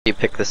You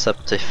pick this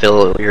up to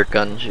fill your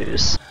gun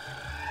juice.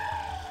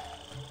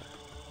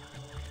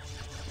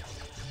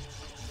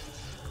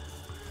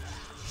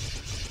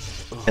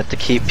 You have to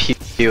keep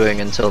pewing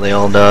until they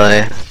all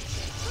die.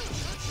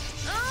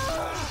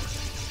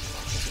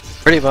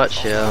 Pretty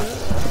much, yeah.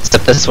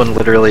 Except this one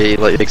literally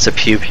like makes a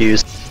pew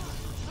pews. To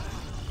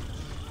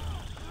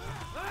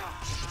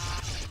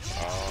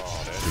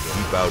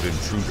keep out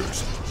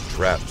intruders,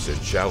 traps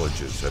and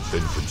challenges have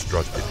been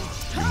constructed.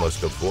 You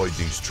must avoid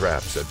these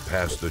traps and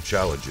pass the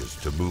challenges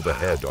to move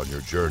ahead on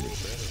your journey.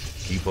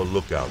 Keep a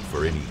lookout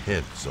for any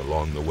hints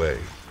along the way.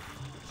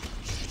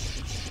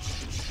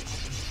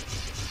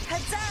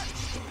 Heads up!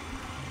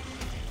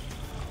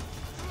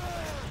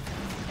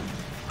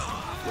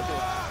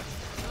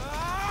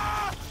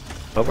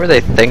 What were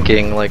they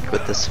thinking, like,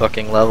 with this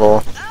fucking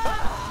level?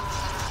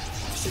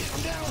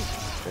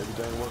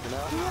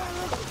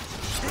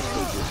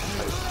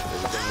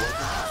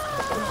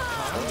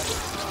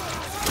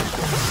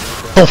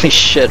 Holy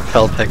shit,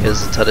 Pelpek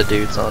has a ton of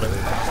dudes on him.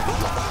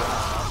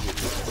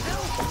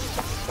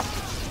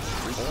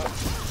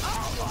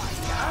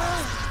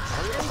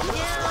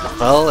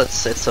 Well,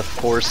 it's a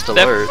forced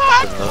alert,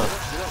 so...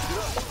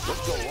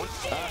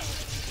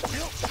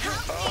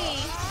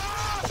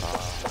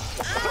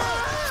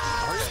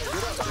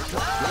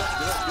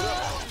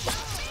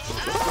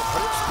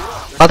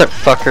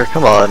 Motherfucker,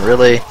 come on,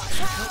 really?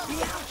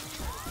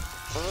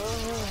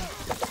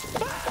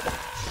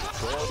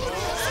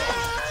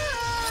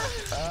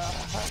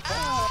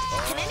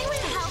 Can anyone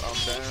help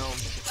me?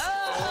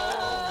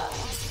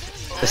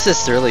 This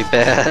is really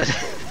bad.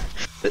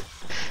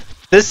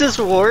 This is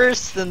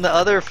worse than the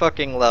other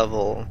fucking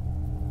level.